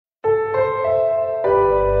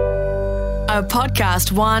A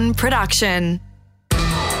Podcast One production.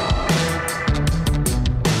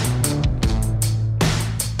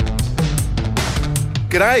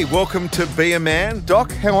 G'day, welcome to Be a Man.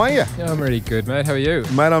 Doc, how are you? Yeah, I'm really good, mate. How are you?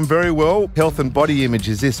 Mate, I'm very well. Health and body image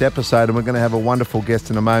is this episode, and we're going to have a wonderful guest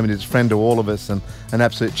in a moment. He's a friend to all of us and an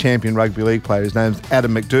absolute champion rugby league player. His name's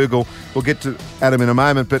Adam McDougall. We'll get to Adam in a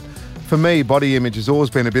moment, but for me, body image has always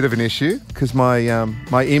been a bit of an issue because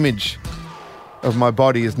my image of my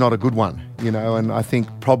body is not a good one, you know, and I think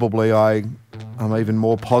probably I'm even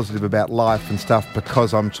more positive about life and stuff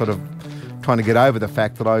because I'm sort of trying to get over the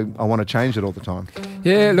fact that I want to change it all the time.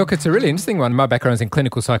 Yeah, look, it's a really interesting one. My background is in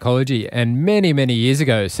clinical psychology, and many, many years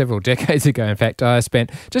ago, several decades ago, in fact, I spent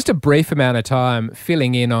just a brief amount of time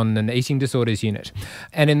filling in on an eating disorders unit.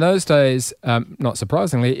 And in those days, not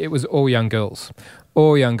surprisingly, it was all young girls.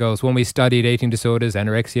 All young girls. When we studied eating disorders,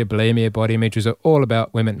 anorexia, bulimia, body image, was all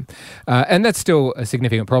about women. And that's still a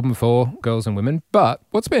significant problem for girls and women. But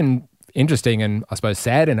what's been interesting and I suppose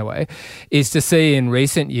sad in a way is to see in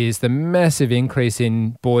recent years the massive increase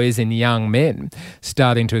in boys and young men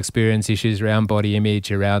starting to experience issues around body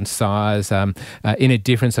image, around size, in a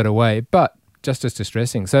different sort of way, but just as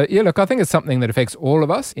distressing. So yeah, look, I think it's something that affects all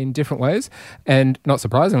of us in different ways, and not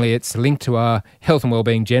surprisingly, it's linked to our health and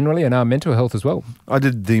wellbeing generally and our mental health as well. I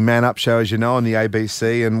did the Man Up show, as you know, on the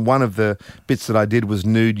ABC, and one of the bits that I did was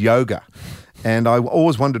nude yoga. And I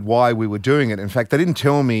always wondered why we were doing it. In fact, they didn't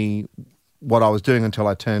tell me what I was doing until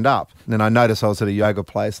I turned up. And then I noticed I was at a yoga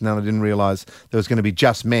place, and then I didn't realise there was going to be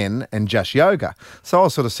just men and just yoga. So I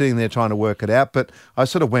was sort of sitting there trying to work it out, but I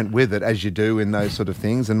sort of went with it, as you do in those sort of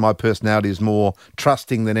things. And my personality is more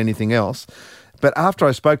trusting than anything else. But after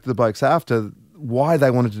I spoke to the blokes after, why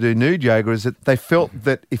they wanted to do nude yoga is that they felt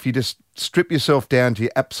that if you just strip yourself down to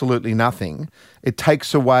absolutely nothing, it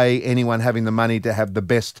takes away anyone having the money to have the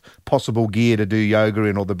best possible gear to do yoga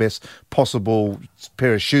in or the best possible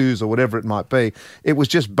pair of shoes or whatever it might be. It was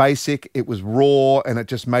just basic, it was raw, and it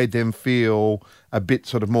just made them feel a bit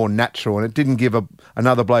sort of more natural, and it didn't give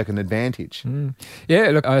another bloke an advantage. Yeah,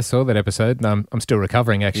 look, I saw that episode, and I'm still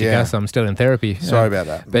recovering, actually, Gus. I'm still in therapy. Sorry about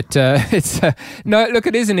that. But no, look,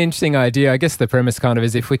 it is an interesting idea. I guess the premise kind of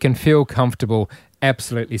is if we can feel comfortable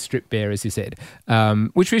absolutely stripped bare, as you said,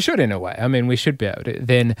 which we should in a way. I mean, we should be able to.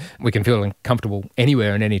 Then we can feel comfortable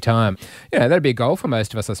anywhere and any time. You know, that'd be a goal for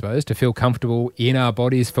most of us, I suppose, to feel comfortable in our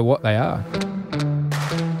bodies for what they are.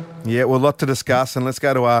 Yeah, well, a lot to discuss, and let's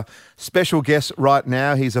go to our special guest right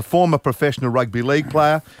now. He's a former professional rugby league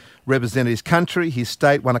player, represented his country, his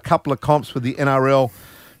state, won a couple of comps with the NRL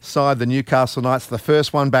side, the Newcastle Knights, the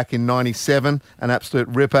first one back in 97, an absolute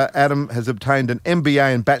ripper. Adam has obtained an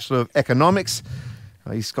MBA and Bachelor of Economics.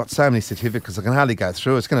 He's got so many certificates, I can hardly go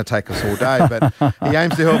through. It's going to take us all day, but he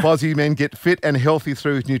aims to help Aussie men get fit and healthy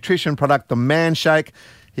through his nutrition product, the Man Shake.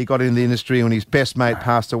 He got into the industry when his best mate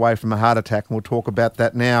passed away from a heart attack, and we'll talk about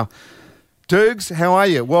that now. Doogs, how are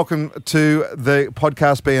you? Welcome to the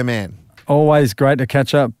podcast Be a Man. Always great to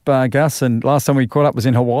catch up, Gus. And last time we caught up was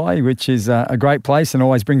in Hawaii, which is a great place and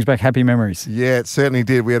always brings back happy memories. Yeah, it certainly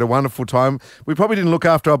did. We had a wonderful time. We probably didn't look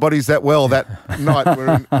after our bodies that well that night.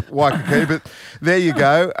 We're in Waikiki, but there you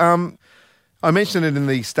go. I mentioned it in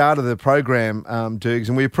the start of the program, Doogs,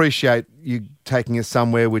 and we appreciate you taking us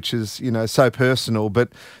somewhere which is, you know, so personal. But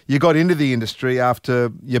you got into the industry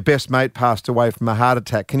after your best mate passed away from a heart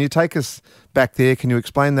attack. Can you take us back there? Can you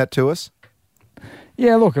explain that to us?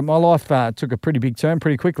 Yeah, look, my life took a pretty big turn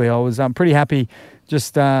pretty quickly. I was pretty happy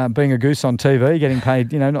just being a goose on TV, getting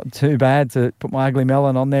paid, you know, not too bad to put my ugly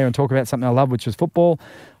melon on there and talk about something I love, which was football.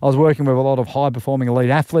 I was working with a lot of high-performing elite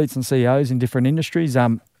athletes and CEOs in different industries,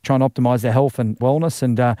 trying to optimise their health and wellness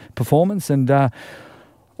and performance. And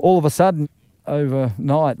all of a sudden,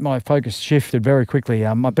 overnight, my focus shifted very quickly.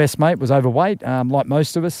 My best mate was overweight, like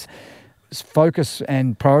most of us. His focus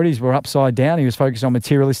and priorities were upside down. He was focused on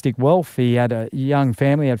materialistic wealth. He had a young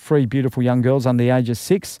family, had 3 beautiful young girls under the age of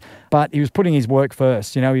 6, but he was putting his work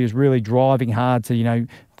first. You know, he was really driving hard to, you know,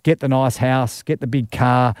 get the nice house, get the big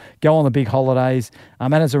car, go on the big holidays.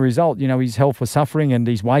 And as a result, you know, his health was suffering and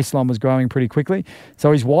his waistline was growing pretty quickly.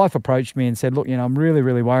 So his wife approached me and said, look, you know, I'm really,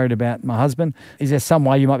 really worried about my husband. Is there some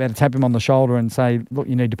way you might be able to tap him on the shoulder and say, look,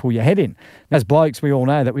 you need to pull your head in? As blokes, we all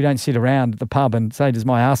know that we don't sit around at the pub and say, does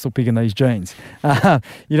my arse look big in these jeans?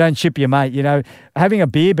 You don't chip your mate. You know, having a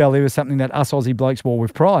beer belly was something that us Aussie blokes wore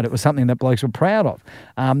with pride. It was something that blokes were proud of.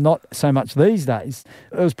 Not so much these days.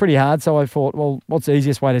 It was pretty hard. So I thought, well, what's the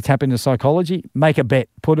easiest way to tap into psychology? Make a bet,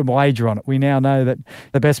 put a wager on it. We now know that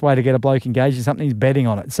the best way to get a bloke engaged in something is betting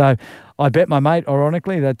on it. So I bet my mate,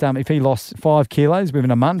 ironically, that if he lost 5 kilos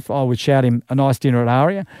within a month, I would shout him a nice dinner at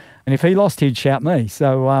Aria. And if he lost, he'd shout me.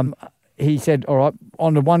 So he said, all right,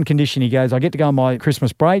 on the one condition, he goes, I get to go on my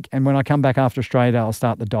Christmas break, and when I come back after Australia, I'll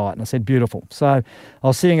start the diet. And I said, beautiful. So I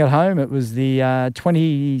was sitting at home. It was the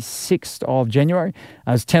 26th of January.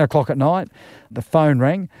 It was 10 o'clock at night. The phone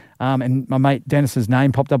rang. And my mate Dennis's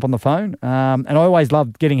name popped up on the phone. And I always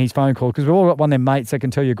loved getting his phone call because we've all got one of them mates that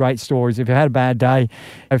can tell you great stories. If you had a bad day,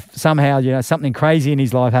 if somehow something crazy in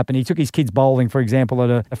his life happened, he took his kids bowling, for example, at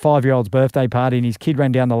a 5-year-old's birthday party, and his kid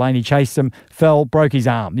ran down the lane, he chased him, fell, broke his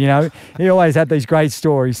arm. He always had these great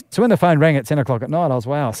stories. So when the phone rang at 10 o'clock at night, I was,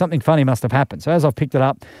 wow, something funny must have happened. So as I've picked it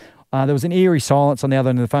up, there was an eerie silence on the other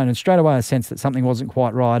end of the phone, and straight away I sensed that something wasn't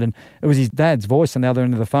quite right. And it was his dad's voice on the other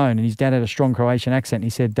end of the phone, and his dad had a strong Croatian accent. And he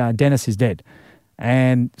said, Dennis is dead.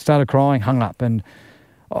 And started crying, hung up. And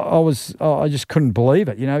I just couldn't believe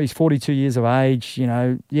it. He's 42 years of age. He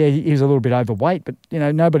was a little bit overweight, but,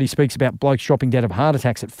 nobody speaks about blokes dropping dead of heart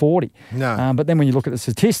attacks at 40. No. But then when you look at the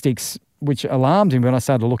statistics, which alarmed him when I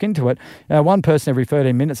started to look into it, one person every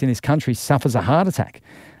 13 minutes in this country suffers a heart attack.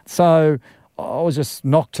 So I was just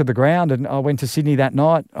knocked to the ground, and I went to Sydney that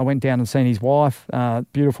night. I went down and seen his wife,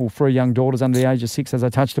 beautiful 3 young daughters under the age of 6, as I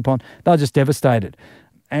touched upon. They were just devastated.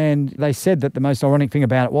 And they said that the most ironic thing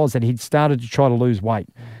about it was that he'd started to try to lose weight.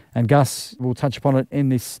 And Gus, we'll touch upon it in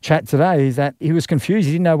this chat today, is that he was confused.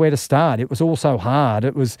 He didn't know where to start. It was all so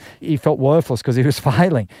hard. He felt worthless because he was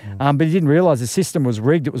failing. But he didn't realise the system was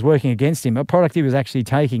rigged. It was working against him. A product he was actually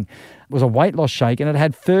taking was a weight loss shake, and it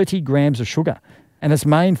had 30 grams of sugar. And its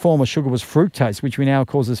main form of sugar was fructose, which we now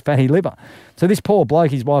cause as fatty liver. So this poor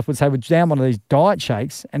bloke, his wife would say, would down one of these diet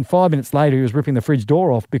shakes, and 5 minutes later he was ripping the fridge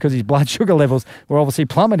door off because his blood sugar levels were obviously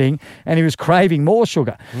plummeting and he was craving more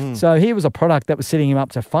sugar. So here was a product that was setting him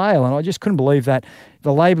up to fail, and I just couldn't believe that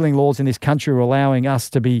the labelling laws in this country were allowing us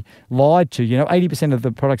to be lied to. 80% of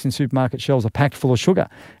the products in supermarket shelves are packed full of sugar,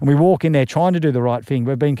 and we walk in there trying to do the right thing.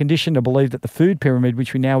 We've been conditioned to believe that the food pyramid,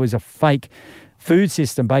 which we know is a fake food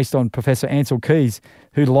system based on Professor Ansel Keys,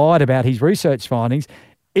 who lied about his research findings,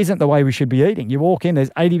 isn't the way we should be eating. You walk in, there's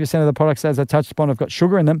 80% of the products, as I touched upon, have got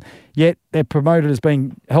sugar in them, yet they're promoted as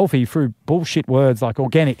being healthy through bullshit words like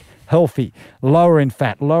organic, healthy, lower in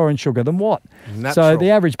fat, lower in sugar. Then what? Natural. So the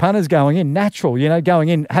average punter's going in natural, going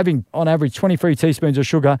in, having on average 23 teaspoons of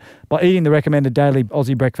sugar by eating the recommended daily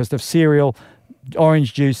Aussie breakfast of cereal,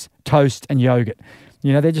 orange juice, toast and yogurt.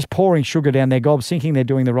 They're just pouring sugar down their gob, thinking they're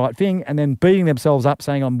doing the right thing, and then beating themselves up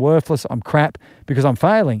saying, I'm worthless, I'm crap, because I'm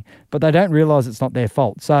failing. But they don't realise it's not their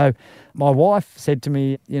fault. So my wife said to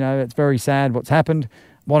me, it's very sad what's happened.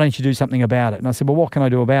 Why don't you do something about it? And I said, well, what can I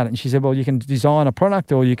do about it? And she said, well, you can design a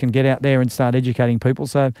product or you can get out there and start educating people.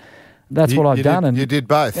 So that's what I've done. You did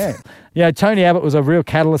both. Yeah. Tony Abbott was a real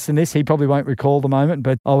catalyst in this. He probably won't recall the moment,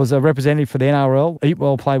 but I was a representative for the NRL, Eat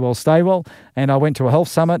Well, Play Well, Stay Well, and I went to a health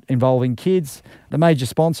summit involving kids. The major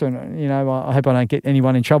sponsor, and I hope I don't get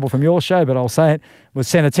anyone in trouble from your show, but I'll say it, was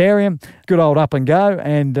Sanitarium, good old Up and Go.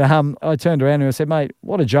 And I turned around and I said, mate,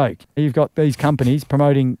 what a joke. You've got these companies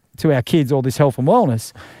promoting to our kids all this health and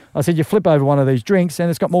wellness. I said, you flip over one of these drinks and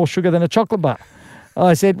it's got more sugar than a chocolate bar.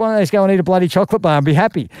 I said, why don't they just go and eat a bloody chocolate bar and be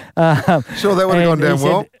happy? Sure, that would have gone down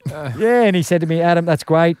well. Yeah, and he said to me, Adam, that's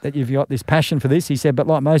great that you've got this passion for this. He said, but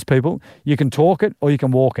like most people, you can talk it or you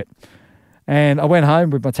can walk it. And I went home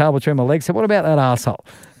with my tail between my legs, said, what about that arsehole?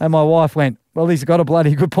 And my wife went, well, he's got a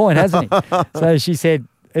bloody good point, hasn't he? So she said,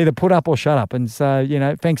 either put up or shut up. And so,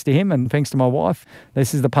 thanks to him and thanks to my wife,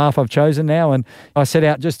 this is the path I've chosen now. And I set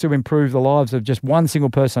out just to improve the lives of just one single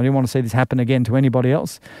person. I didn't want to see this happen again to anybody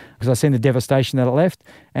else because I've seen the devastation that it left.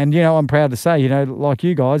 And, I'm proud to say, like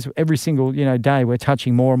you guys, every single, day we're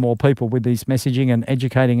touching more and more people with this messaging and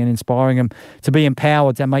educating and inspiring them to be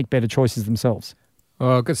empowered to make better choices themselves.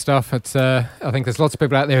 Oh, good stuff. It's. I think there's lots of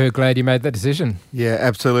people out there who are glad you made that decision. Yeah,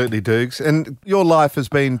 absolutely, Dukes. And your life has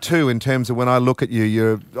been too, in terms of when I look at you,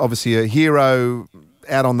 you're obviously a hero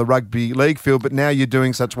out on the rugby league field, but now you're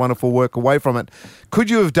doing such wonderful work away from it. Could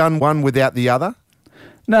you have done one without the other?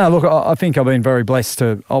 No, look, I think I've been very blessed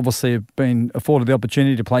to obviously have been afforded the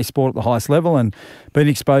opportunity to play sport at the highest level and been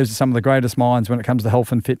exposed to some of the greatest minds when it comes to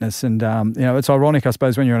health and fitness. And, it's ironic, I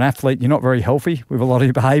suppose, when you're an athlete, you're not very healthy with a lot of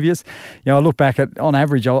your behaviours. I look back at, on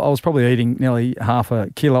average, I was probably eating nearly half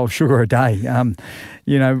a kilo of sugar a day,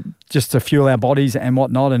 just to fuel our bodies and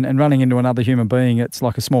whatnot. And running into another human being, it's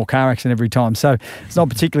like a small car accident every time. So it's not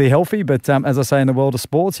particularly healthy. But as I say, in the world of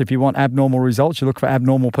sports, if you want abnormal results, you look for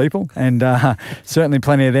abnormal people. And certainly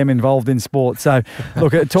plenty of them involved in sport. So,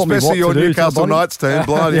 look, it taught me what to do. Especially your Newcastle Knights team,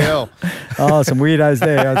 bloody hell. Oh, some weirdos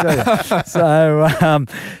there, I tell you. So,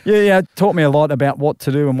 it taught me a lot about what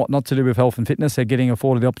to do and what not to do with health and fitness. They're getting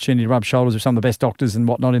afforded the opportunity to rub shoulders with some of the best doctors and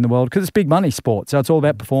whatnot in the world because it's big money sport. So it's all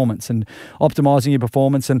about performance and optimising your performance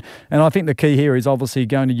performance. And I think the key here is obviously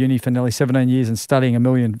going to uni for nearly 17 years and studying a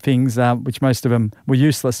million things, which most of them were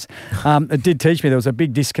useless. It did teach me there was a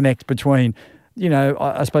big disconnect between, you know,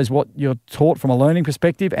 I suppose what you're taught from a learning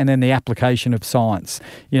perspective and then the application of science.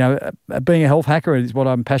 You know, being a health hacker is what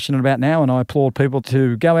I'm passionate about now, and I applaud people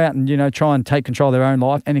to go out and, you know, try and take control of their own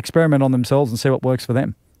life and experiment on themselves and see what works for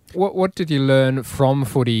them. What did you learn from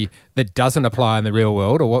footy that doesn't apply in the real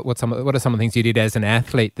world, or what are some of the things you did as an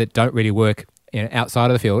athlete that don't really work, you know, outside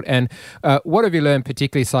of the field? And what have you learned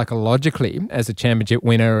particularly psychologically as a championship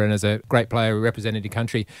winner and as a great player who represented your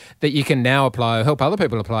country that you can now apply or help other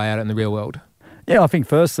people apply out in the real world? Yeah, I think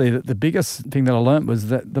firstly that the biggest thing that I learnt was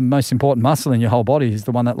that the most important muscle in your whole body is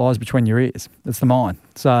the one that lies between your ears. It's the mind.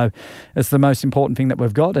 So it's the most important thing that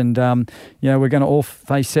we've got. And, you know, we're going to all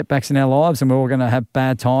face setbacks in our lives and we're all going to have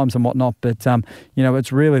bad times and whatnot. But, you know,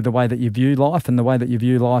 it's really the way that you view life, and the way that you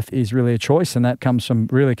view life is really a choice. And that comes from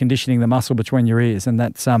really conditioning the muscle between your ears, and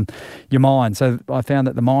that's your mind. So I found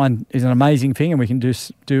that the mind is an amazing thing, and we can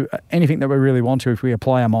do anything that we really want to if we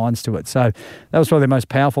apply our minds to it. So that was probably the most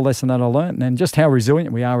powerful lesson that I learnt, and just how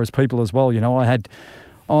resilient we are as people as well. You know,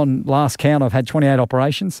 on last count, I've had 28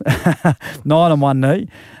 operations, 9 on one knee.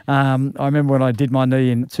 I remember when I did my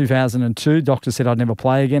knee in 2002, doctors said I'd never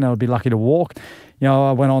play again. I'd be lucky to walk. You know,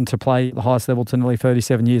 I went on to play the highest level to nearly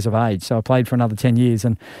 37 years of age. So I played for another 10 years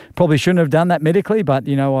and probably shouldn't have done that medically, but,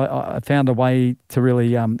 you know, I found a way to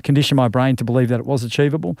really condition my brain to believe that it was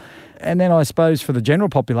achievable. And then I suppose for the general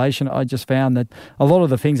population, I just found that a lot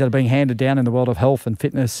of the things that are being handed down in the world of health and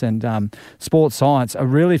fitness and sports science are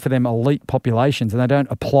really for them elite populations, and they don't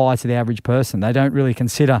apply to the average person. They don't really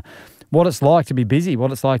consider what it's like to be busy,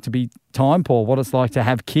 what it's like to be time poor, what it's like to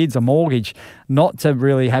have kids, a mortgage, not to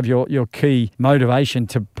really have your key motivation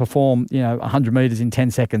to perform, you know, 100 metres in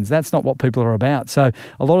 10 seconds. That's not what people are about. So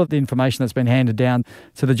a lot of the information that's been handed down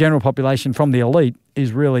to the general population from the elite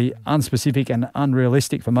is really unspecific and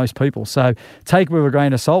unrealistic for most people. So take with a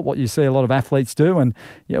grain of salt what you see a lot of athletes do, and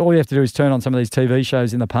all you have to do is turn on some of these TV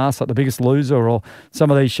shows in the past, like The Biggest Loser or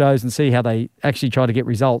some of these shows, and see how they actually try to get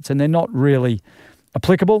results, and they're not really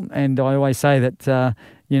applicable. And I always say that,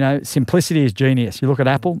 you know, simplicity is genius. You look at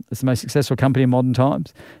Apple, it's the most successful company in modern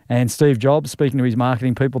times. And Steve Jobs, speaking to his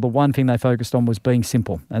marketing people, the one thing they focused on was being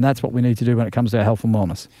simple. And that's what we need to do when it comes to our health and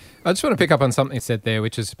wellness. I just want to pick up on something said there,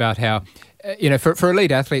 which is about how, you know, for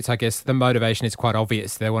elite athletes, I guess the motivation is quite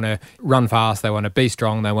obvious. They want to run fast, they want to be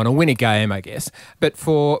strong, they want to win a game, I guess. But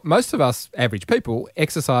for most of us average people,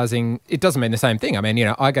 exercising, it doesn't mean the same thing. I mean, you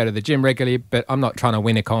know, I go to the gym regularly, but I'm not trying to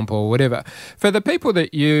win a comp or whatever. For the people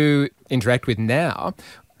that you interact with now,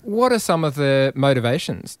 what are some of the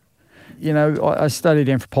motivations? You know, I studied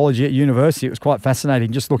anthropology at university. It was quite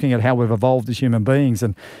fascinating just looking at how we've evolved as human beings,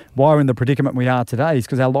 and why we're in the predicament we are today is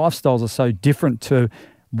because our lifestyles are so different to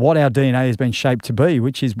what our DNA has been shaped to be,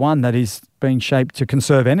 which is one that is being shaped to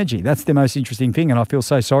conserve energy. That's the most interesting thing, and I feel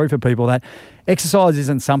so sorry for people that exercise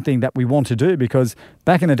isn't something that we want to do, because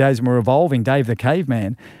back in the days when we were evolving, Dave the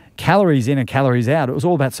caveman, calories in and calories out, it was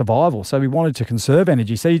all about survival. So we wanted to conserve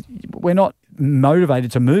energy. See, we're not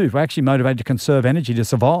motivated to move. We're actually motivated to conserve energy to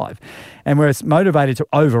survive. And we're motivated to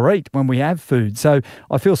overeat when we have food. So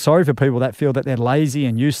I feel sorry for people that feel that they're lazy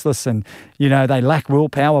and useless and, you know, they lack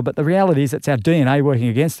willpower. But the reality is it's our DNA working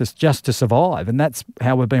against us just to survive. And that's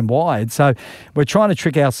how we've been wired. So we're trying to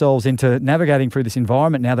trick ourselves into navigating through this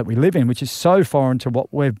environment now that we live in, which is so foreign to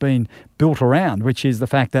what we've been built around, which is the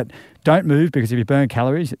fact that don't move, because if you burn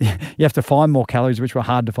calories, you have to find more calories, which were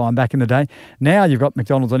hard to find back in the day. Now you've got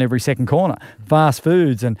McDonald's on every second corner, fast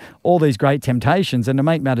foods and all these great temptations. And to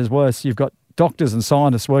make matters worse, you've got doctors and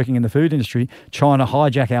scientists working in the food industry trying to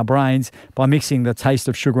hijack our brains by mixing the taste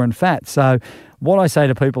of sugar and fat. So what I say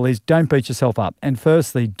to people is don't beat yourself up. And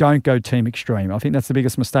firstly, don't go team extreme. I think that's the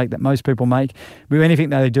biggest mistake that most people make with anything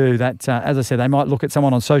that they do. That, as I said, they might look at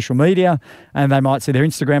someone on social media and they might see their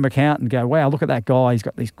Instagram account and go, wow, look at that guy. He's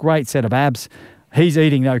got this great set of abs. He's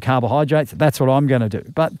eating no carbohydrates. That's what I'm going to do.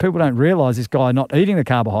 But people don't realise this guy not eating the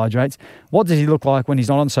carbohydrates. What does he look like when he's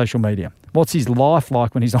not on social media? What's his life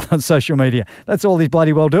like when he's not on social media? That's all he's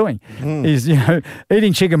bloody well doing. Is, you know,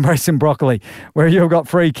 eating chicken breasts and broccoli, where you've got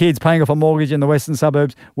 3 kids, paying off a mortgage in the western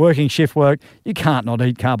suburbs, working shift work. You can't not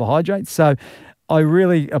eat carbohydrates. So I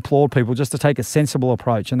really applaud people just to take a sensible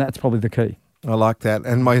approach, and that's probably the key. I like that.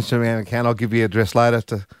 And my Instagram account, I'll give you an address later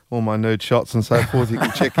to all my nude shots and so forth you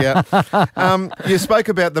can check out. You spoke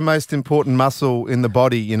about the most important muscle in the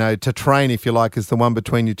body, you know, to train, if you like, is the one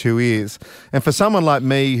between your 2 ears. And for someone like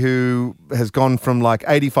me who has gone from like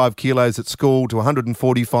 85 kilos at school to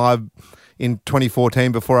 145 in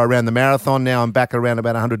 2014 before I ran the marathon. Now I'm back around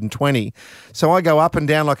about 120. So I go up and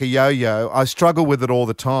down like a yo-yo. I struggle with it all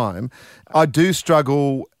the time. I do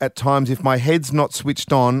struggle at times if my head's not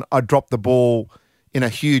switched on, I drop the ball in a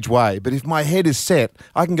huge way. But if my head is set,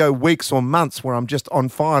 I can go weeks or months where I'm just on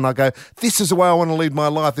fire and I go, this is the way I want to lead my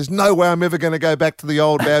life. There's no way I'm ever going to go back to the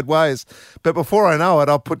old bad ways. But before I know it,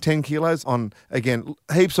 I'll put 10 kilos on again.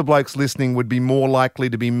 Heaps of blokes listening would be more likely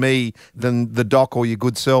to be me than the doc or your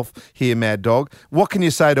good self here, Mad Dog. What can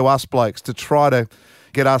you say to us blokes to try to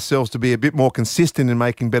get ourselves to be a bit more consistent in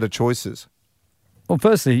making better choices? Well,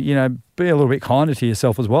 firstly, be a little bit kinder to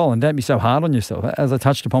yourself as well, and don't be so hard on yourself. As I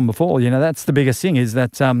touched upon before, that's the biggest thing is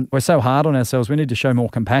that we're so hard on ourselves. We need to show more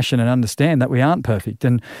compassion and understand that we aren't perfect.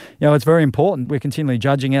 And, it's very important. We're continually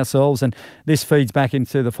judging ourselves, and this feeds back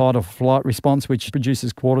into the fight or flight response, which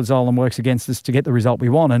produces cortisol and works against us to get the result we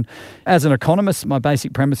want. And as an economist, my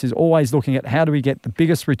basic premise is always looking at how do we get the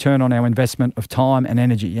biggest return on our investment of time and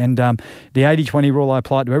energy. And the 80-20 rule I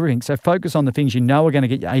apply to everything. So focus on the things are going to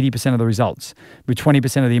get you 80% of the results with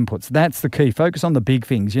 20% of the inputs. That's the key. Focus on the big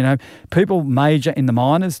things. People major in the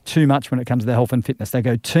minors too much when it comes to their health and fitness. They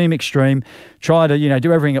go too extreme, try to,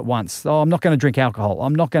 do everything at once. Oh, I'm not going to drink alcohol.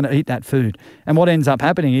 I'm not going to eat that food. And what ends up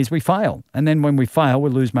happening is we fail. And then when we fail, we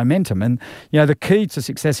lose momentum. And, the key to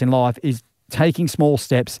success in life is taking small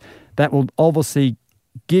steps that will obviously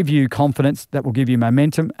give you confidence, that will give you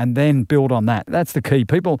momentum, and then build on that. That's the key.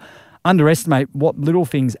 People underestimate what little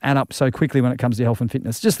things add up so quickly when it comes to health and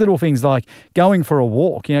fitness. Just little things like going for a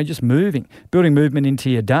walk, just moving, building movement into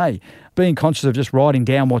your day, being conscious of just writing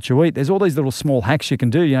down what you eat. There's all these little small hacks you can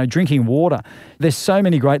do, drinking water. There's so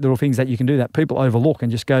many great little things that you can do that people overlook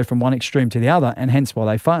and just go from one extreme to the other, and hence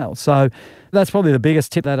why they fail. So that's probably the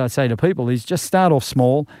biggest tip that I'd say to people is just start off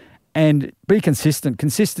small and be consistent.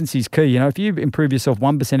 Consistency is key. If you improve yourself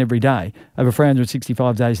 1% every day over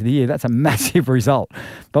 365 days of the year, that's a massive result.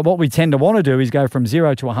 But what we tend to want to do is go from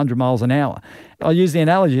 0 to 100 miles an hour. I use the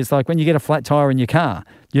analogy, it's like when you get a flat tyre in your car,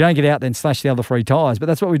 you don't get out there and slash the other 3 tyres, but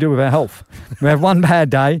that's what we do with our health. We have one bad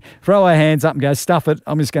day, throw our hands up and go, stuff it,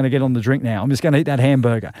 I'm just going to get on the drink now. I'm just going to eat that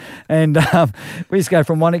hamburger. And we just go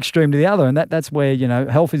from one extreme to the other, and that's where,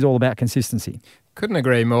 health is all about consistency. Couldn't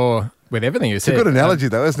agree more with everything you said. It's a good analogy,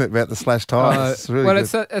 though, isn't it, about the slash tyres? It's really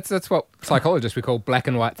good. That's what psychologists we call black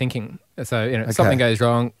and white thinking. So, something goes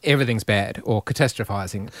wrong, everything's bad, or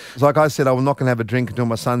catastrophizing. It's like I said, I'm not going to have a drink until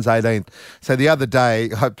my son's 18. So the other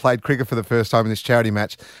day, I played cricket for the first time in this charity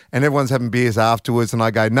match, and everyone's having beers afterwards, and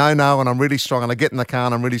I go, no, and I'm really strong, and I get in the car,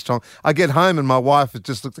 and I'm really strong. I get home, and my wife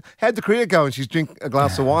just looks, how'd the cricket go? And she's drinking a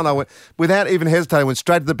glass of wine. I went, without even hesitating, went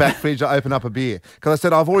straight to the back fridge, I opened up a beer. Because I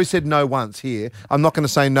said, I've already said no once here. I'm not going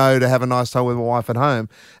to say no to have a nice time with my wife at home.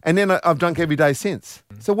 And then I've drunk every day since.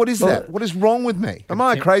 So what is that? What is wrong with me? Am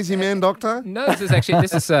I a crazy man, doctor? No, this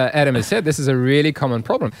is Adam has said, this is a really common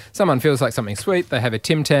problem. Someone feels like something sweet, they have a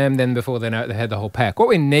Tim Tam, then before they know it, they had the whole pack. What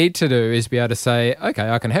we need to do is be able to say, okay,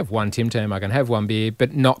 I can have one Tim Tam, I can have one beer,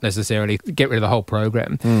 but not necessarily get rid of the whole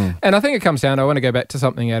program. And I think it comes down, I want to go back to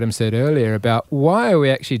something Adam said earlier about why are we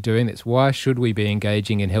actually doing this? Why should we be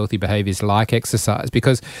engaging in healthy behaviours like exercise?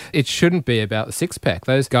 Because it shouldn't be about the six-pack.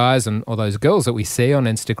 Those guys or those girls that we see on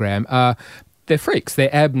Instagram they're freaks.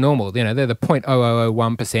 They're abnormal. They're the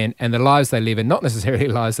 0.0001%, and the lives they live are not necessarily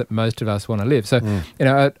lives that most of us want to live. So,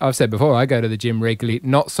 I've said before, I go to the gym regularly,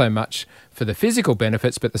 not so much for the physical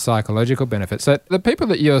benefits, but the psychological benefits. So the people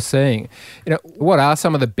that you're seeing, what are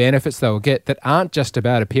some of the benefits they'll get that aren't just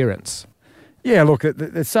about appearance? Yeah, look,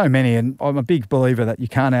 there's so many, and I'm a big believer that you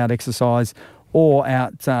can't out-exercise or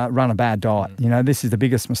run a bad diet. This is the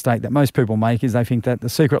biggest mistake that most people make is they think that the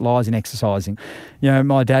secret lies in exercising.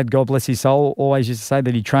 My dad, God bless his soul, always used to say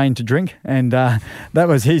that he trained to drink, and that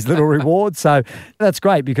was his little reward. So that's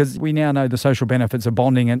great because we now know the social benefits of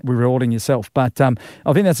bonding and rewarding yourself. But I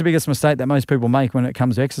think that's the biggest mistake that most people make when it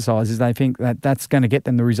comes to exercise is they think that that's going to get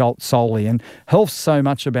them the result solely. And health's so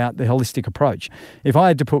much about the holistic approach. If I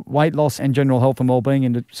had to put weight loss and general health and well-being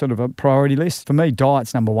into sort of a priority list, for me,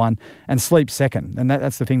 diet's number one and sleep's second. And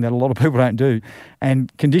that's the thing that a lot of people don't do.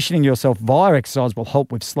 And conditioning yourself via exercise will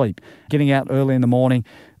help with sleep. Getting out early in the morning,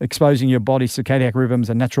 exposing your body's circadian rhythms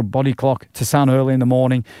and natural body clock to sun early in the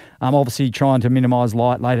morning, obviously trying to minimise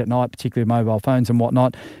light late at night, particularly mobile phones and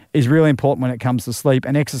whatnot, is really important when it comes to sleep.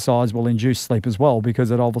 And exercise will induce sleep as well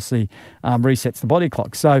because it obviously resets the body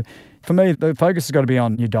clock. So for me, the focus has got to be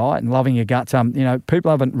on your diet and loving your gut. People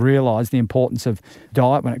haven't realised the importance of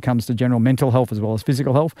diet when it comes to general mental health as well as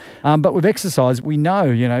physical health. But with exercise, we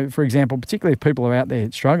know, for example, particularly if people are out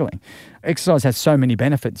there struggling, Exercise has so many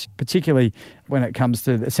benefits, particularly when it comes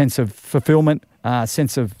to the sense of fulfillment,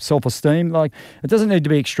 sense of self-esteem. Like, it doesn't need to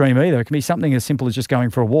be extreme either. It can be something as simple as just going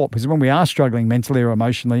for a walk, because when we are struggling mentally or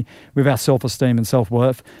emotionally with our self-esteem and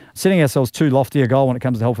self-worth, setting ourselves too lofty a goal when it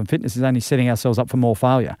comes to health and fitness is only setting ourselves up for more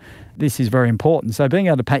failure. This is very important. So being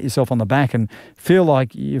able to pat yourself on the back and feel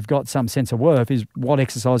like you've got some sense of worth is what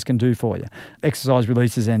exercise can do for you. Exercise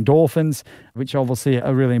releases endorphins, which obviously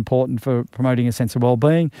are really important for promoting a sense of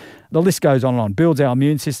well-being. The list goes on and on. Builds our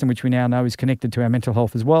immune system, which we now know is connected to our mental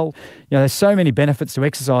health as well. There's so many benefits to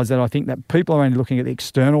exercise that I think that people are only looking at the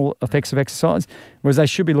external effects of exercise, whereas they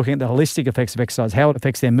should be looking at the holistic effects of exercise, how it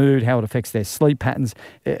affects their mood, how it affects their sleep patterns,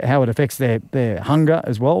 how it affects their hunger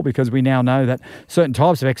as well, because we now know that certain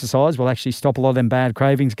types of exercise will actually stop a lot of them bad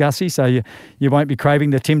cravings, Gussie, so you won't be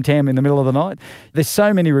craving the Tim Tam in the middle of the night. There's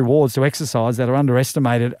so many rewards to exercise that are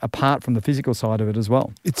underestimated apart from the physical side of it as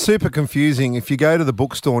well. It's super confusing. If you go to the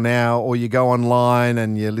bookstore now or you go online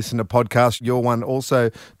and you listen to podcasts, your one also,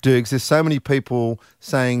 Dukes, there's so many people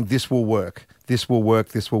saying this will work. This will work,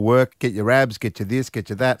 this will work, get your abs, get you this, get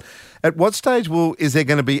you that. At what stage is there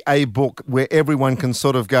going to be a book where everyone can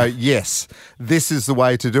sort of go, yes, this is the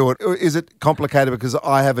way to do it? Or is it complicated because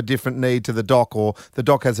I have a different need to the doc, or the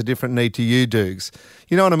doc has a different need to you, Dukes?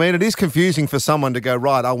 You know what I mean? It is confusing for someone to go,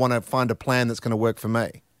 right, I want to find a plan that's going to work for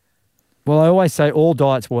me. Well, I always say all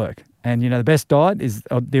diets work. And, the best diet is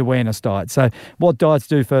the awareness diet. So what diets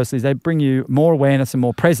do first is they bring you more awareness and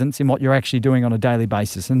more presence in what you're actually doing on a daily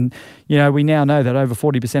basis. And, we now know that over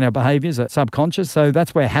 40% of our behaviours are subconscious. So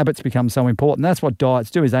that's where habits become so important. That's what diets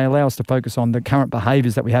do, is they allow us to focus on the current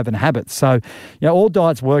behaviours that we have in habits. So, all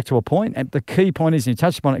diets work to a point. And the key point is, and you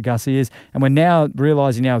touched upon it, Gussie, and we're now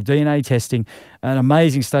realising now of DNA testing, an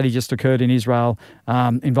amazing study just occurred in Israel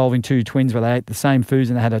involving two twins where they ate the same foods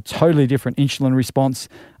and they had a totally different insulin response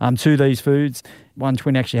to these foods. One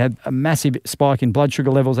twin actually had a massive spike in blood sugar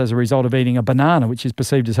levels as a result of eating a banana, which is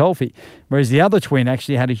perceived as healthy, whereas the other twin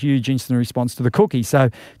actually had a huge insulin response to the cookie. So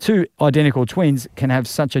two identical twins can have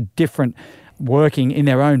such a different working in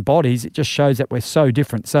their own bodies. It just shows that we're so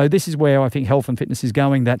different. So this is where I think health and fitness is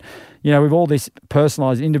going, that, with all this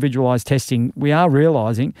personalised, individualised testing, we are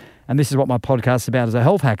realising, and this is what my podcast is about as a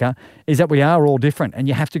health hacker, is that we are all different and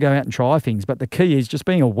you have to go out and try things. But the key is just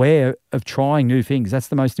being aware of trying new things. That's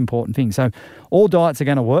the most important thing. So all diets are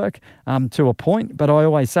going to work to a point, but I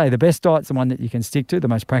always say the best diet's the one that you can stick to, the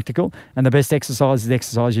most practical, and the best exercise is the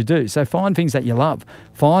exercise you do. So find things that you love,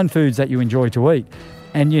 find foods that you enjoy to eat.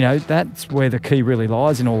 And, that's where the key really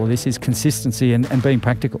lies in all of this, is consistency and being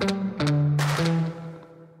practical.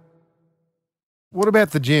 What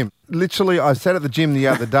about the gym? Literally, I sat at the gym the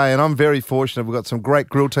other day, and I'm very fortunate. We've got some great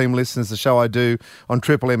Grill Team listeners, the show I do on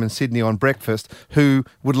Triple M in Sydney on breakfast, who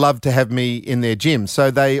would love to have me in their gym.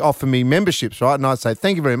 So they offer me memberships, right? And I say,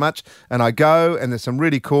 thank you very much. And I go, and there's some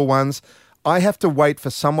really cool ones. I have to wait for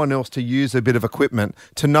someone else to use a bit of equipment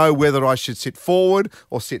to know whether I should sit forward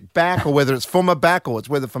or sit back, or whether it's for my back or it's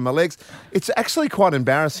whether for my legs. It's actually quite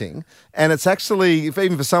embarrassing. And it's actually,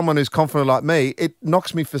 even for someone who's confident like me, it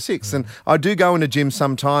knocks me for six. And I do go into gym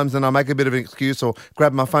sometimes and I make a bit of an excuse or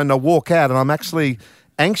grab my phone and I walk out, and I'm actually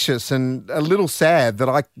anxious and a little sad that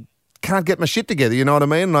I can't get my shit together, you know what I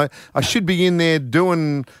mean? And I should be in there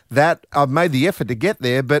doing that. I've made the effort to get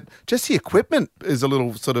there, but just the equipment is a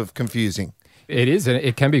little sort of confusing. It is, and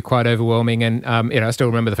it can be quite overwhelming. And I still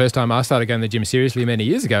remember the first time I started going to the gym seriously many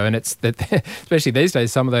years ago, and it's that, especially these days,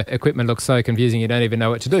 some of the equipment looks so confusing you don't even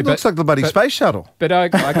know what to do. It looks like the bloody space shuttle. But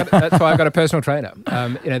that's why I got a personal trainer.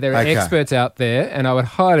 There are experts out there, and I would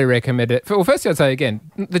highly recommend it. Well, firstly, I'd say again,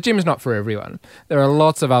 the gym's not for everyone. There are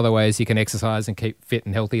lots of other ways you can exercise and keep fit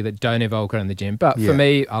and healthy that don't involve going to the gym. But for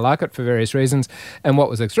me, I like it for various reasons. And what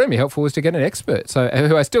was extremely helpful was to get an expert,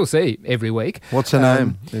 who I still see every week. What's her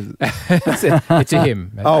name? It's a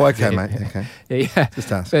him. Oh, okay, mate. Okay. Yeah.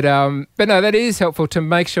 Just ask. But no, that is helpful to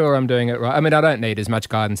make sure I'm doing it right. I mean, I don't need as much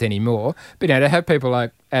guidance anymore, but to have people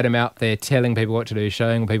like Adam out there telling people what to do,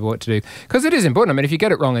 showing people what to do, because it is important. I mean, if you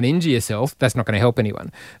get it wrong and injure yourself, that's not going to help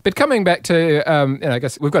anyone. But coming back to, I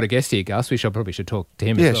guess we've got a guest here, Gus. We probably should talk to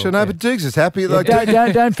him. Yeah, as well. sure. No, but Dukes is happy. Like,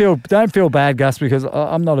 don't feel bad, Gus, because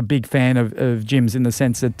I'm not a big fan of gyms in the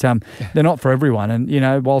sense that they're not for everyone.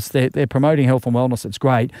 And whilst they're promoting health and wellness, it's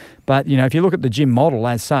great. But if you look at the gym model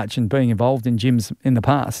as such, and being involved in gyms in the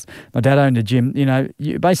past, my dad owned a gym.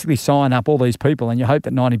 You basically sign up all these people, and you hope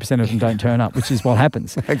that 90% of them don't turn up, which is what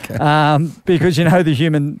happens. Okay. Because the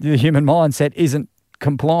human mindset isn't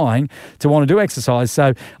complying to want to do exercise.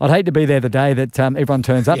 So I'd hate to be there the day that everyone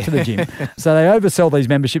turns up to the gym. So they oversell these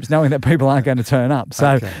memberships knowing that people aren't going to turn up.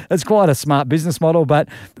 So it's quite a smart business model. But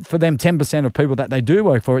for them 10% of people that they do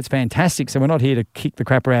work for, it's fantastic. So we're not here to kick the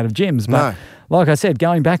crapper out of gyms. But like I said,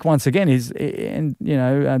 going back once again is, and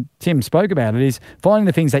Tim spoke about it, is finding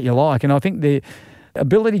the things that you like. And I think the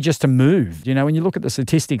ability just to move. When you look at the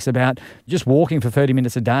statistics about just walking for 30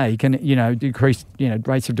 minutes a day can, decrease,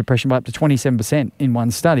 rates of depression by up to 27% in one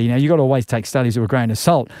study. Now, you've got to always take studies with a grain of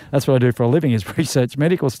salt. That's what I do for a living, is research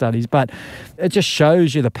medical studies. But it just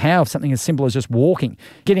shows you the power of something as simple as just walking.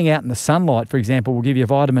 Getting out in the sunlight, for example, will give you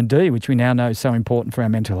vitamin D, which we now know is so important for our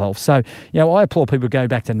mental health. So, I applaud people to go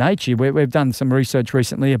back to nature. We've done some research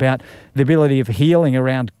recently about the ability of healing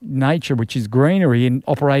around nature, which is greenery in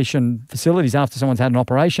operation facilities. After someone's had an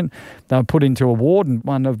operation, they were put into a ward, and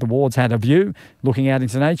one of the wards had a view looking out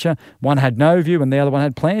into nature. One had no view, and the other one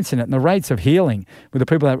had plants in it. And the rates of healing with the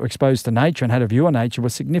people that were exposed to nature and had a view of nature were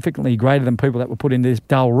significantly greater than people that were put in this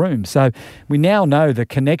dull room. So we now know the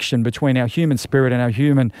connection between our human spirit and our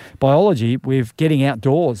human biology with getting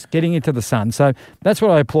outdoors, getting into the sun. So that's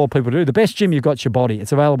what I applaud people to do. The best gym you've got is your body.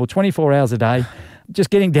 It's available 24 hours a day. Just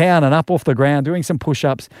getting down and up off the ground, doing some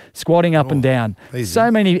push-ups, squatting up and down. Easy. So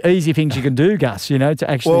many easy things you can do, Gus, to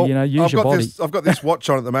actually, use your body. I've got this watch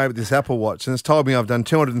on at the moment, this Apple Watch, and it's told me I've done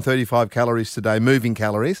 235 calories today, moving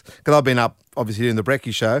calories, because I've been up, obviously, doing the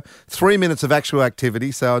Brekkie Show. 3 minutes of actual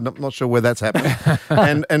activity, so I'm not sure where that's happening.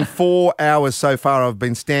 and 4 hours so far I've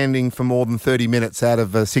been standing for more than 30 minutes out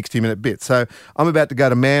of a 60-minute bit. So I'm about to go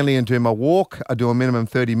to Manly and do my walk. I do a minimum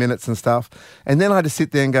 30 minutes and stuff. And then I just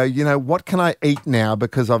sit there and go, what can I eat now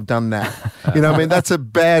because I've done that? That's a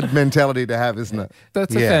bad mentality to have, isn't it?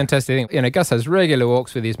 That's a fantastic thing. Gus has regular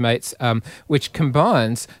walks with his mates, which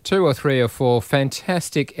combines 2 or 3 or 4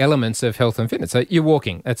 fantastic elements of health and fitness. So you're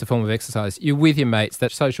walking, that's a form of exercise. You're with your mates,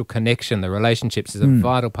 that social connection, the relationships is a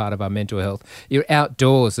vital part of our mental health. You're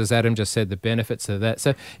outdoors, as Adam just said, the benefits of that.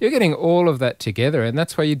 So you're getting all of that together, and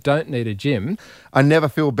that's why you don't need a gym. I never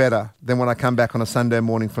feel better than when I come back on a Sunday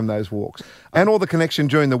morning from those walks. And all the connection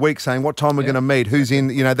during the week saying what time we're going to meet, who's in,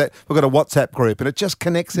 that we've got a WhatsApp group, and it just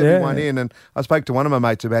connects everyone in. And I spoke to one of my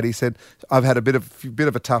mates about it. He said, I've had a bit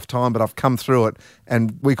of a tough time, but I've come through it.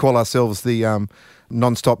 And we call ourselves the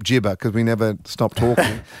non-stop gibber because we never stop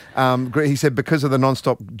talking. He said, because of the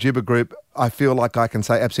non-stop gibber group, I feel like I can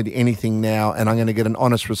say absolutely anything now and I'm going to get an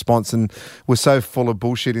honest response. And we're so full of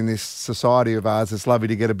bullshit in this society of ours. It's lovely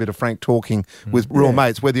to get a bit of frank talking with real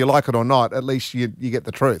mates. Whether you like it or not, at least you get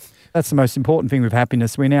the truth. That's the most important thing with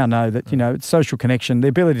happiness. We now know that, it's social connection, the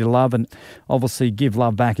ability to love and obviously give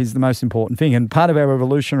love back is the most important thing. And part of our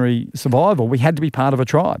evolutionary survival, we had to be part of a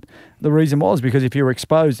tribe. The reason was because if you were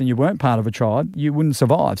exposed and you weren't part of a tribe, you wouldn't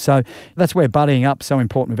survive. So that's where buddying up is so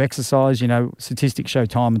important with exercise. Statistics show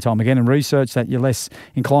time and time again in research that you're less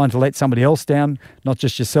inclined to let somebody else down, not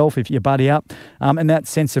just yourself, if you buddy up. And that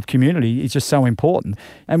sense of community is just so important.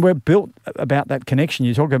 And we're built about that connection.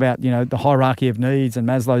 You talk about, the hierarchy of needs and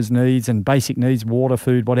Maslow's needs and basic needs, water,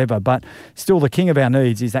 food, whatever. But still the king of our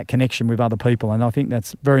needs is that connection with other people. And I think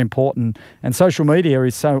that's very important. And social media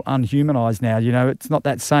is so unhumanized now. It's not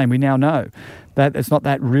that same. We now know that it's not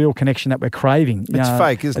that real connection that we're craving. It's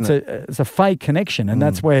fake, isn't it? It's a fake connection. And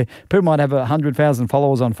that's where people might have 100,000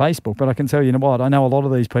 followers on Facebook. But I can tell you, what, I know a lot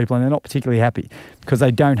of these people and they're not particularly happy because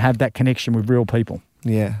they don't have that connection with real people.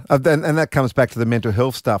 Yeah, and that comes back to the mental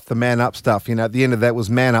health stuff, the man up stuff. At the end of that was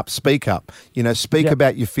man up, speak up. Speak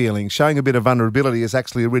about your feelings. Showing a bit of vulnerability is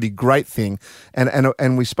actually a really great thing.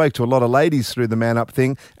 And we spoke to a lot of ladies through the man up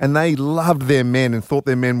thing, and they loved their men and thought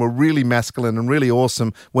their men were really masculine and really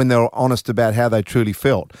awesome when they were honest about how they truly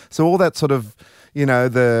felt. So all that sort of,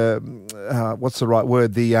 what's the right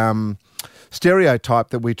word? The stereotype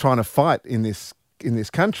that we're trying to fight in this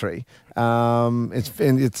country,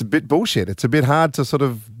 it's a bit bullshit. It's a bit hard to sort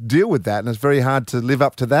of deal with that, and it's very hard to live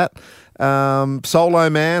up to that. Solo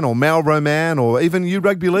man or Marlboro man or even you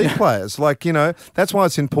rugby league players. That's why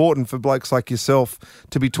it's important for blokes like yourself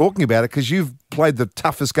to be talking about it, because you've played the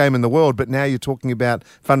toughest game in the world, but now you're talking about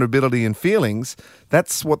vulnerability and feelings.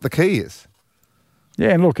 That's what the key is. Yeah,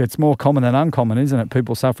 and look, it's more common than uncommon, isn't it?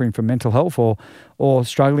 People suffering from mental health or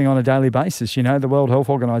struggling on a daily basis. The World Health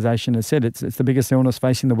Organization has said it's the biggest illness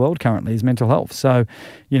facing the world currently is mental health. So,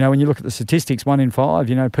 when you look at the statistics, 1 in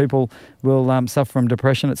 5, people will suffer from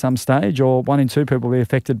depression at some stage, or 1 in 2 people will be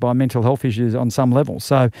affected by mental health issues on some level.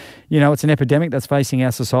 So, it's an epidemic that's facing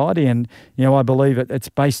our society, and, I believe it's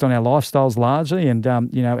based on our lifestyles largely and,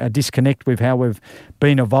 our disconnect with how we've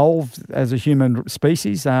been evolved as a human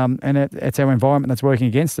species, and it's our environment that's working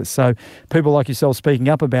against us. So people like yourself speaking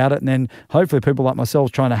up about it, and then hopefully people like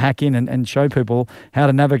myself trying to hack in and show people how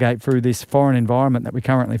to navigate through this foreign environment that we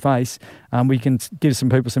currently face, we can give some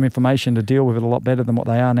people some information to deal with it a lot better than what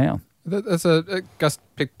they are now. That's Gus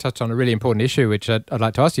touched on a really important issue, which I'd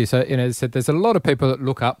like to ask you. So, there's a lot of people that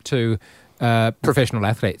look up to professional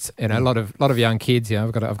athletes. A lot of young kids.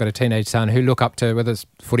 I've got a teenage son who look up to, whether it's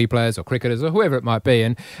footy players or cricketers or whoever it might be,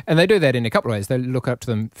 and they do that in a couple of ways. They look up to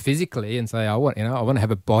them physically and say, I want to have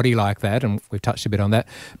a body like that, and we've touched a bit on that.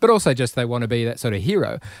 But also just they want to be that sort of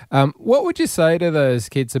hero. What would you say to those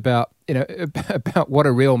kids about what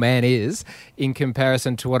a real man is in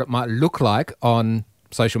comparison to what it might look like on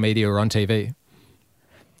social media or on TV?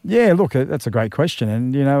 Yeah, look, that's a great question.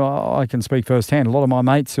 And, I can speak firsthand. A lot of my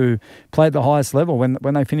mates who play at the highest level, when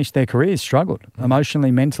they finished their careers, struggled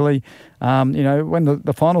emotionally, mentally. When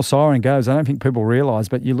the final siren goes, I don't think people realise,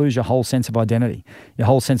 but you lose your whole sense of identity, your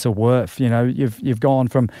whole sense of worth. You've gone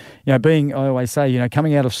from, being, I always say,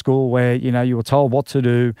 coming out of school where, you were told what to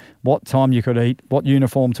do, what time you could eat, what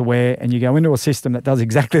uniform to wear, and you go into a system that does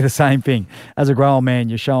exactly the same thing. As a grown man,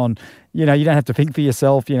 you're shown, you don't have to think for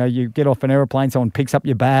yourself. You get off an aeroplane, someone picks up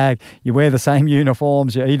your bag, you wear the same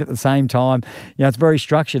uniforms, you eat at the same time. It's very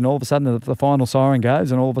structured, and all of a sudden the final siren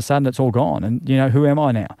goes, and all of a sudden it's all gone. And, who am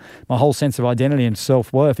I now? My whole sense of identity and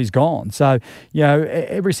self-worth is gone. So,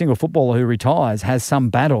 every single footballer who retires has some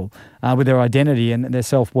battle with their identity and their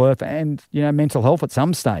self-worth and, mental health at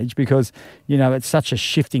some stage because, it's such a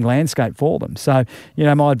shifting landscape for them. So,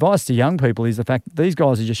 my advice to young people is the fact that these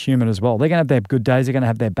guys are just human as well. They're going to have their good days. They're going to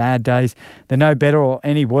have their bad days. They're no better or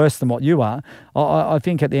any worse than what you are. I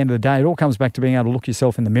think at the end of the day, it all comes back to being able to look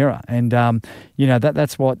yourself in the mirror. And,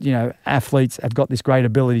 that's what, athletes have got this great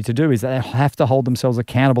ability to do is that they have to hold themselves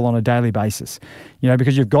accountable on a daily basis,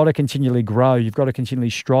 because you've got to continually grow. You've got to continually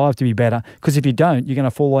strive to be better because if you don't, you're going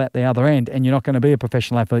to fall out the other end and you're not going to be a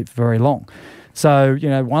professional athlete for very long. So,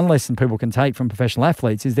 one lesson people can take from professional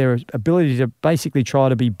athletes is their ability to basically try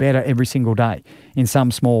to be better every single day in some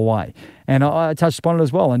small way. And I touched upon it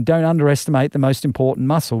as well. And don't underestimate the most important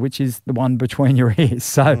muscle, which is the one between your ears.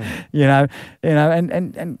 So,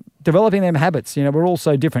 and developing them habits. We're all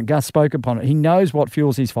so different. Gus spoke upon it. He knows what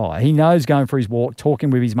fuels his fire. He knows going for his walk,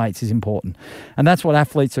 talking with his mates is important. And that's what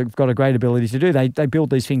athletes have got a great ability to do. They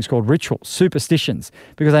build these things called rituals, superstitions,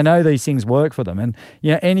 because they know these things work for them. And,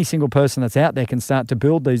 any single person that's out there can start to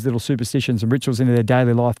build these little superstitions and rituals into their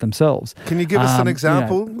daily life themselves. Can you give us an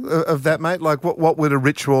example of that, mate? Like what would a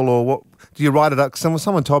ritual or what do you write it up?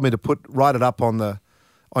 Someone told me to write it up on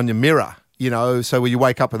your mirror. So when you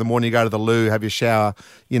wake up in the morning, you go to the loo, have your shower,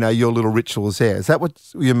 your little rituals there. Is that what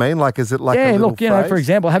you mean? Like, is it like a little phrase? For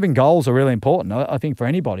example, having goals are really important. I think for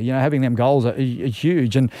anybody, having them goals are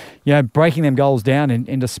huge and, breaking them goals down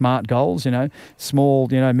into smart goals, small,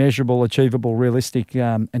 measurable, achievable, realistic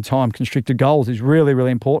and time-constricted goals is really,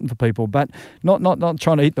 really important for people, but not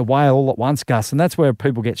trying to eat the whale all at once, Gus, and that's where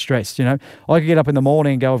people get stressed, I could get up in the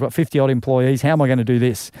morning and go, I've got 50-odd employees, how am I going to do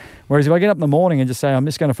this? Whereas if I get up in the morning and just say, I'm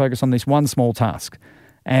just going to focus on this one small task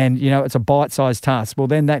and, it's a bite-sized task, well,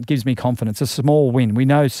 then that gives me confidence, a small win. We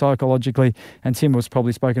know psychologically, and Tim was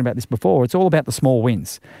probably spoken about this before, it's all about the small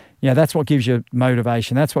wins. That's what gives you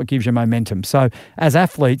motivation. That's what gives you momentum. So as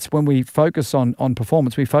athletes, when we focus on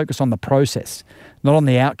performance, we focus on the process, not on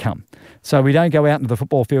the outcome. So we don't go out into the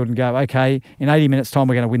football field and go, okay, in 80 minutes' time,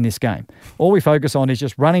 we're going to win this game. All we focus on is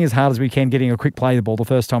just running as hard as we can, getting a quick play of the ball the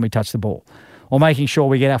first time we touch the ball, or making sure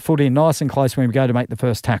we get our foot in nice and close when we go to make the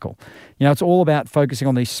first tackle. It's all about focusing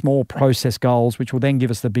on these small process goals, which will then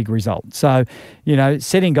give us the big result. So,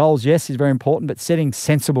 setting goals, yes, is very important, but setting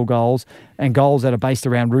sensible goals and goals that are based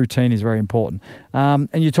around routine is very important. And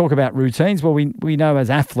you talk about routines. Well, we know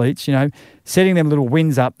as athletes, setting them little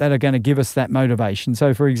wins up that are going to give us that motivation.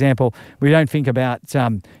 So, for example, we don't think about,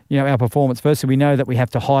 our performance. Firstly, we know that we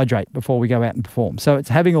have to hydrate before we go out and perform. So it's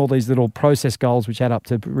having all these little process goals which add up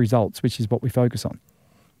to results, which is what we focus on.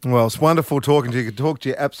 Well, it's wonderful talking to you. I could talk to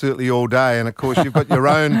you absolutely all day, and of course, you've got your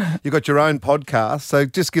own podcast. So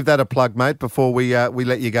just give that a plug, mate, before we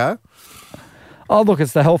let you go. Oh, look,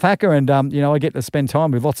 it's the Health Hacker, and, I get to spend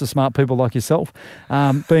time with lots of smart people like yourself,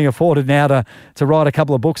 being afforded now to write a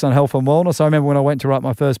couple of books on health and wellness. I remember when I went to write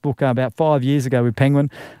my first book about 5 years ago with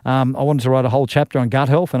Penguin, I wanted to write a whole chapter on gut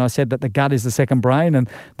health, and I said that the gut is the second brain, and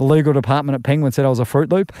the legal department at Penguin said I was a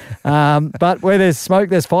Fruit Loop. But where there's smoke,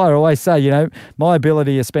 there's fire. I always say, my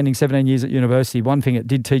ability of spending 17 years at university, one thing it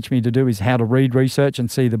did teach me to do is how to read research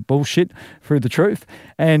and see the bullshit through the truth.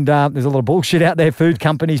 And there's a lot of bullshit out there, food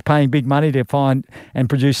companies paying big money to find and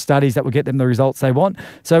produce studies that will get them the results they want.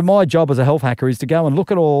 So my job as a health hacker is to go and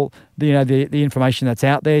look at all the information that's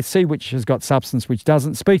out there, see which has got substance, which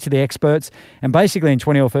doesn't, speak to the experts, and basically in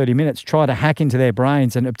 20 or 30 minutes try to hack into their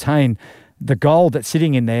brains and obtain the gold that's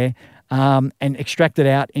sitting in there, and extract it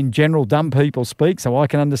out in general dumb people speak, so I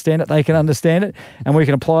can understand it, they can understand it, and we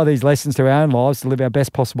can apply these lessons to our own lives to live our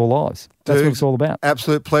best possible lives. That's Dude, what it's all about.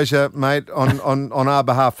 Absolute pleasure, mate, on our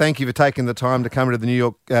behalf. Thank you for taking the time to come into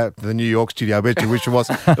the New York studio. I bet you wish it was.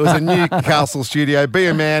 It was a Newcastle studio. Be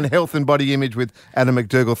a Man, Health and Body Image with Adam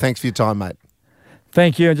McDougall. Thanks for your time, mate.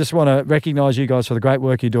 Thank you. I just want to recognise you guys for the great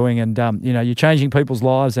work you're doing, and you're changing people's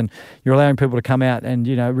lives, and you're allowing people to come out and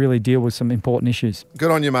really deal with some important issues. Good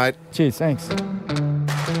on you, mate. Cheers. Thanks.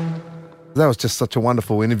 That was just such a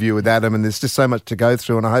wonderful interview with Adam, and there's just so much to go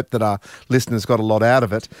through, and I hope that our listeners got a lot out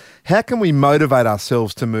of it. How can we motivate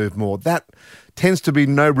ourselves to move more? That tends to be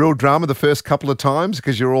no real drama the first couple of times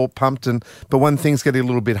because you're all pumped, but when things get a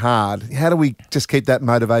little bit hard, how do we just keep that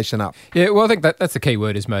motivation up? Yeah, well, I think that's the key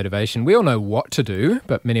word is motivation. We all know what to do,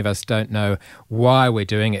 but many of us don't know why we're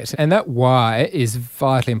doing it. And that why is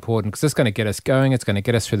vitally important because it's going to get us going, it's going to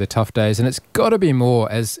get us through the tough days, and it's got to be more,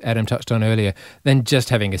 as Adam touched on earlier, than just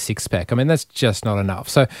having a six-pack. I mean, that's just not enough.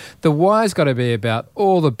 So the why's got to be about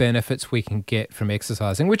all the benefits we can get from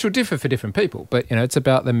exercising, which will differ for different people, but, it's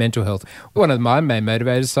about the mental health. One of my main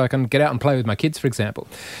motivators so I can get out and play with my kids, for example.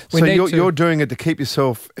 So you're doing it to keep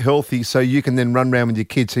yourself healthy so you can then run around with your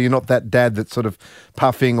kids, so you're not that dad that's sort of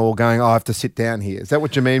puffing or going, I have to sit down here. Is that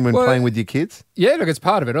what you mean when playing with your kids? Yeah, look, it's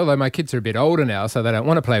part of it, although my kids are a bit older now, so they don't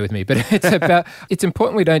want to play with me. But it's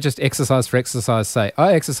important we don't just exercise for exercise sake.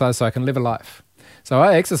 I exercise so I can live a life. So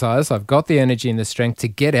I exercise, I've got the energy and the strength to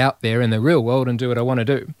get out there in the real world and do what I want to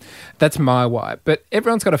do. That's my why. But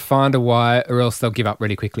everyone's got to find a why or else they'll give up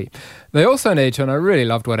really quickly. They also need to, and I really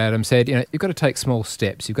loved what Adam said, you've got to take small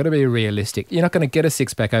steps. You've got to be realistic. You're not going to get a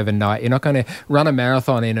six-pack overnight. You're not going to run a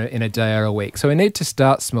marathon in a day or a week. So we need to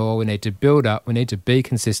start small. We need to build up. We need to be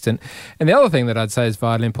consistent. And the other thing that I'd say is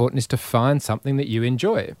vitally important is to find something that you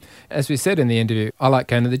enjoy. As we said in the interview, I like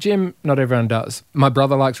going to the gym. Not everyone does. My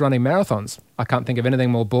brother likes running marathons. I can't think of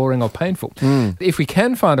anything more boring or painful. If we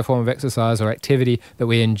can find a form of exercise or activity that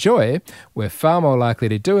we enjoy, we're far more likely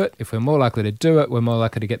to do it. If we're more likely to do it, we're more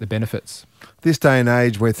likely to get the benefits. This day and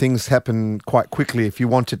age where things happen quite quickly if you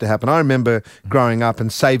want it to happen. I remember growing up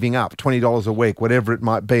and saving up $20 a week, whatever it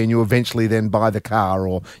might be, and you eventually then buy the car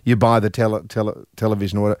or you buy the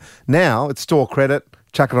television or whatever. Now it's store credit.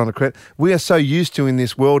 Chuck it on a credit. We are so used to in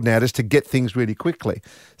this world now just to get things really quickly.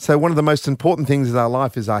 So one of the most important things in our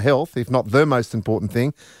life is our health, if not the most important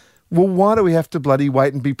thing. Well, why do we have to bloody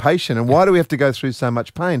wait and be patient? And why do we have to go through so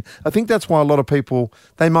much pain? I think that's why a lot of people,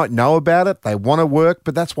 they might know about it, they want to work,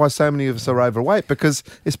 but that's why so many of us are overweight, because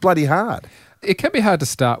it's bloody hard. It can be hard to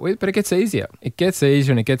start with, but it gets easier. It gets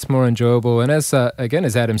easier and it gets more enjoyable. And as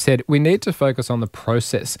Adam said, we need to focus on the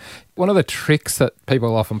process. One of the tricks that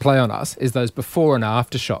people often play on us is those before and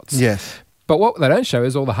after shots. Yes. But what they don't show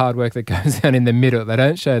is all the hard work that goes on in the middle. They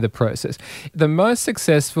don't show the process. The most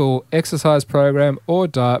successful exercise program or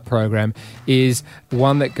diet program is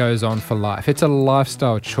one that goes on for life. It's a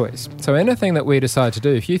lifestyle choice. So anything that we decide to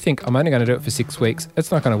do, if you think I'm only going to do it for 6 weeks,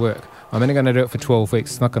 it's not going to work. I'm only going to do it for 12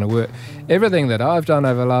 weeks, it's not going to work. Everything that I've done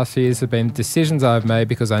over the last few years have been decisions I've made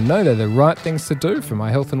because I know they're the right things to do for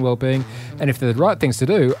my health and well-being. And if they're the right things to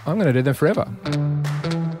do, I'm going to do them forever.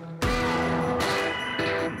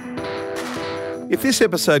 If this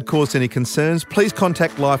episode caused any concerns, please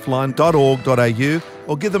contact lifeline.org.au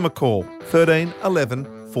or give them a call, 13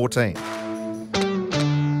 11 14.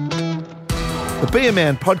 The Be a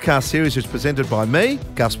Man podcast series is presented by me,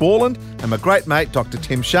 Gus Worland, and my great mate, Dr.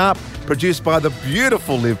 Tim Sharp, produced by the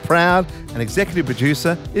beautiful Liv Proud, and executive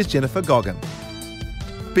producer is Jennifer Goggin.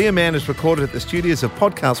 Be a Man is recorded at the studios of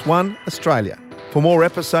Podcast One, Australia. For more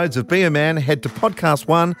episodes of Be a Man, head to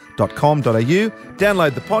podcastone.com.au,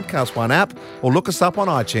 download the Podcast One app, or look us up on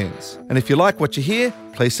iTunes. And if you like what you hear,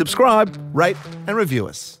 please subscribe, rate, and review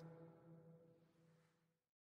us.